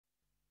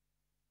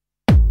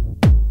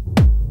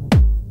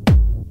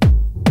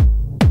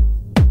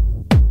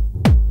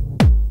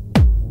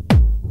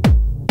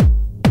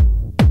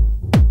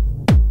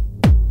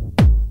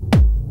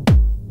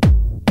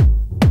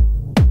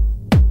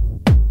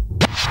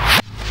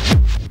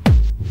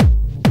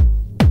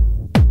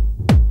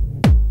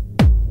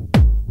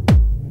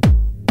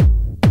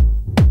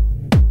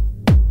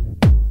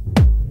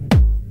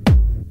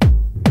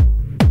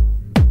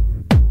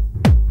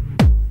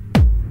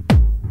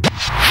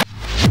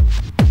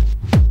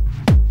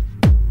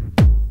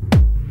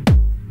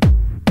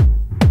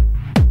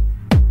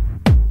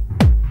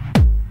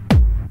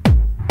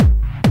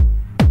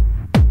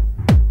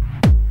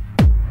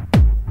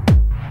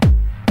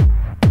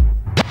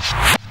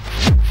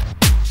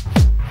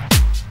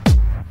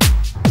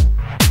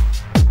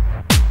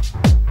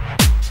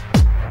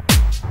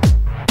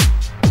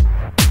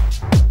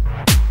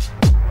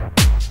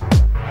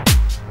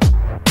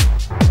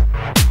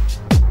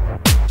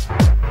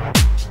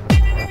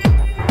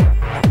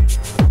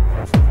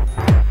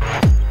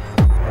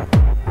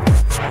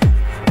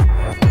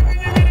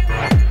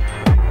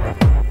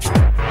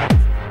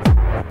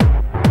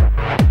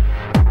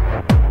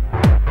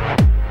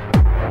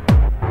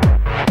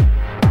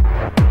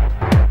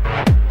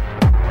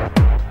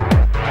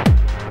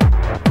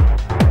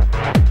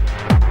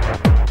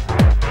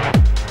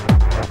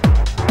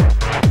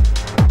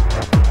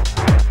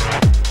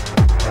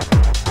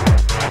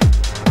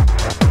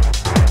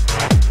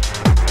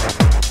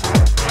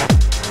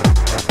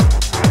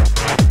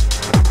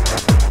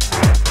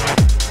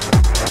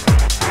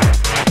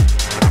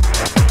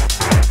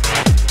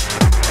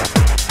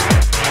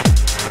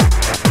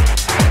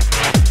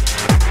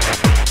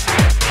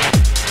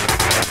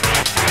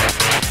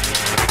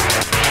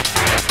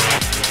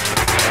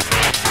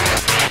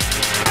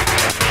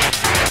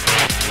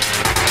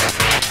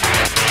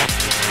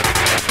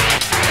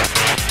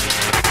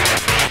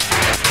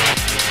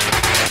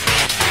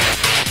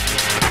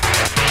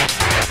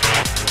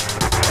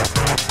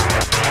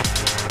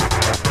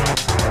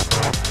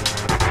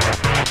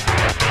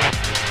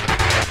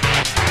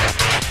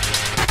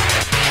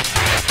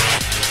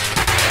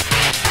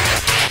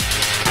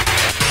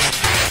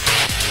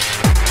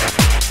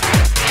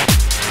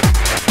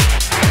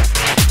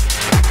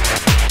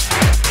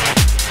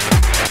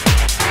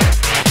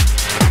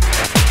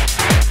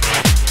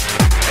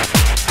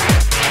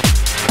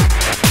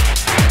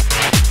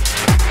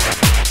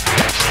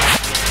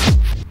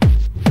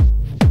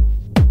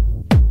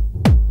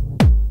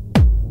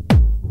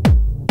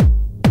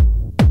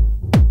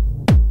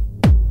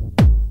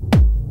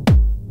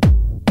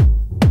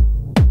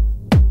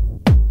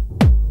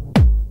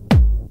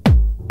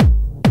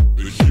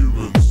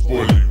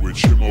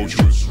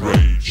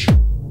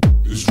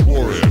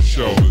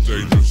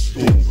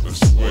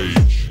must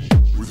wage.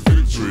 With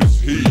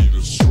victories he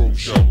the strong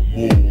shall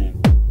maul,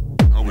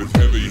 and with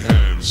heavy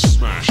hands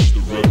smash the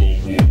rebel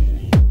wall.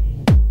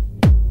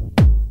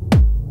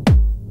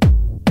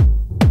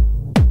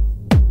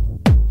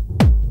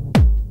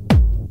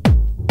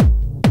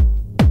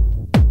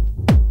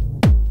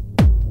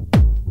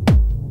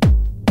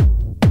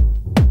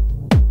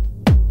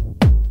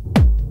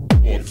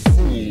 What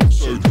fool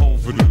so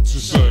confident to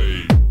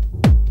say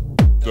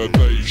that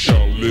they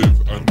shall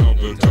live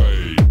another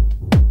day,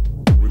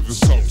 with the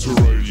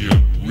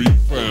subterranean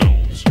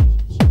refound?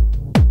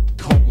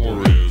 Come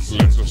warriors,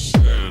 let us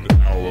stand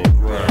our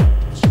ground.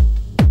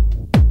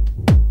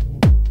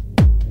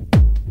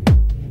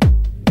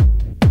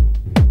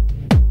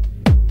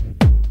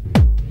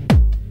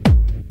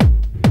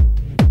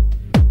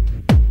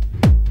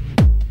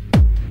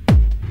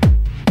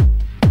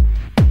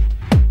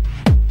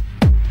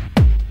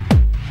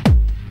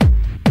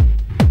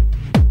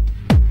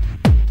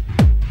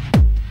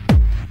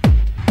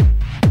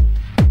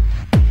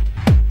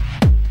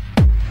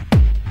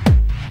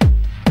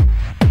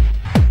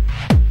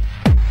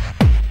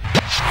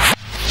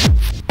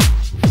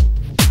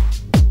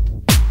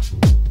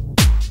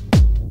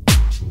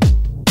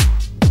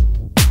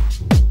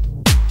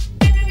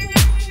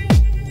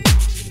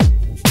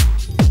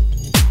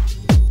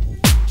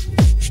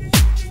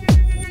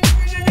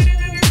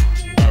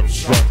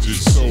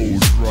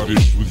 Souls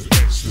ravished with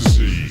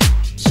ecstasy,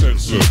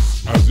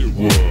 senseless as it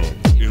were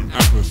in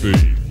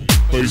apathy,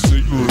 base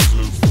ignorance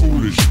and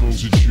foolish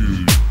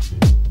multitude,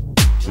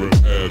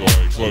 prepare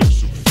thy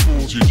cloaks of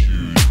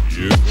fortitude,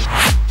 yeah.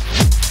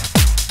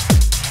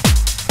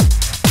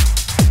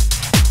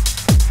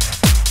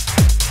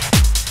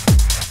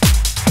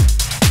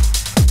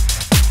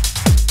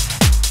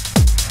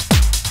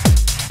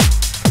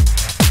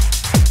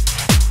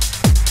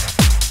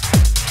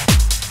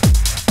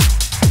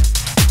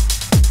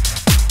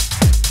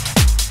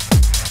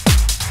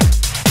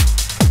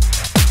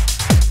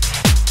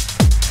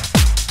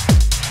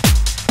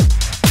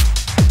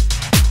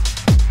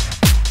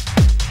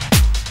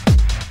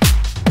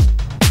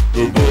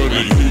 The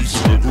burning heat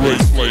of a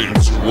great flame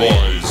to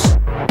rise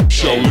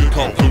shall lick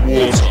up the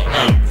water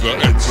and the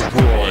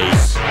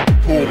enterprise.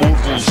 Poor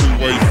mortals who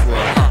wait for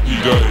a happy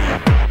day,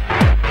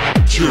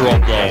 cheer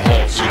up thou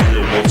hearts and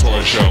hear what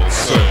I shall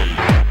say.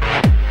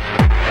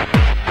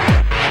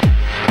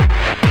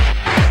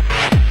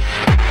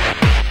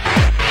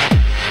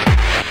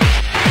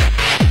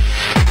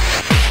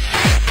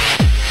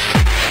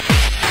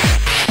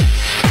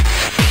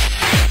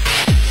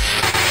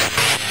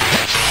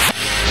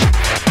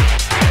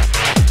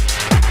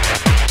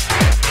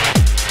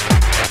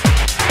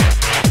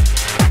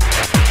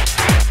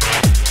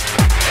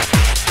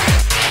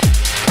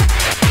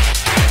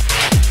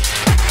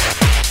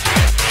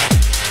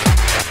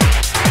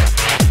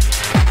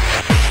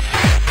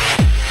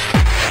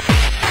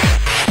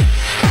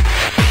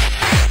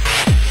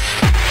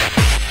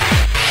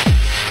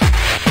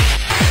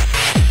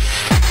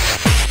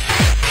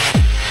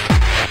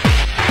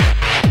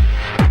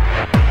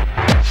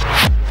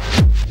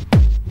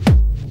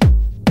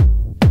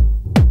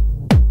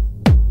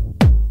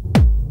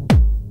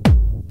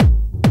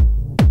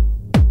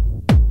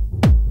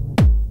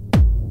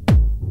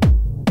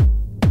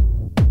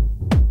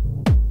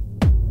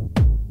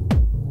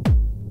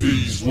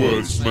 These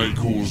words may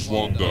cause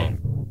wonder,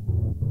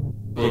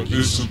 but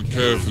listen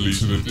carefully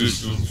to the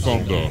distant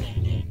thunder.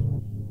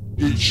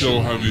 Each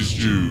shall have his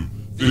due,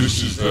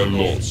 this is their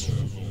lot.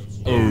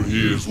 Oh,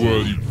 he is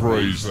worthy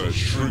praise that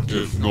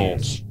shrinketh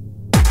not.